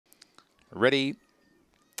Ready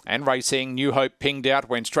and racing. New Hope pinged out,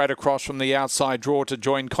 went straight across from the outside draw to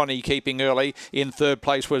join Connie Keeping early. In third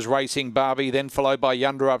place was Racing Barbie, then followed by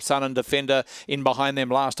Yonder Up Sun and Defender. In behind them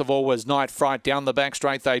last of all was Night Fright. Down the back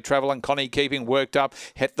straight they travel, and Connie Keeping worked up,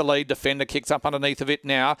 hit the lead. Defender kicks up underneath of it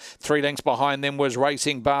now. 3 lengths behind them was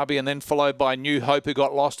Racing Barbie, and then followed by New Hope, who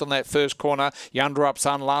got lost on that first corner. Yonder Up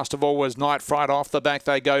Sun last of all was Night Fright. Off the back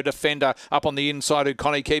they go. Defender up on the inside, who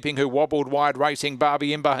Connie Keeping, who wobbled wide. Racing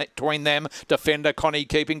Barbie in between them. Defender, Connie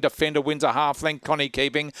Keeping. Defender wins a half length. Connie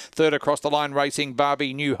Keeping third across the line. Racing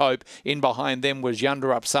Barbie, New Hope. In behind them was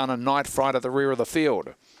Yonder Up Sun and Night Fright at the rear of the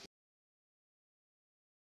field.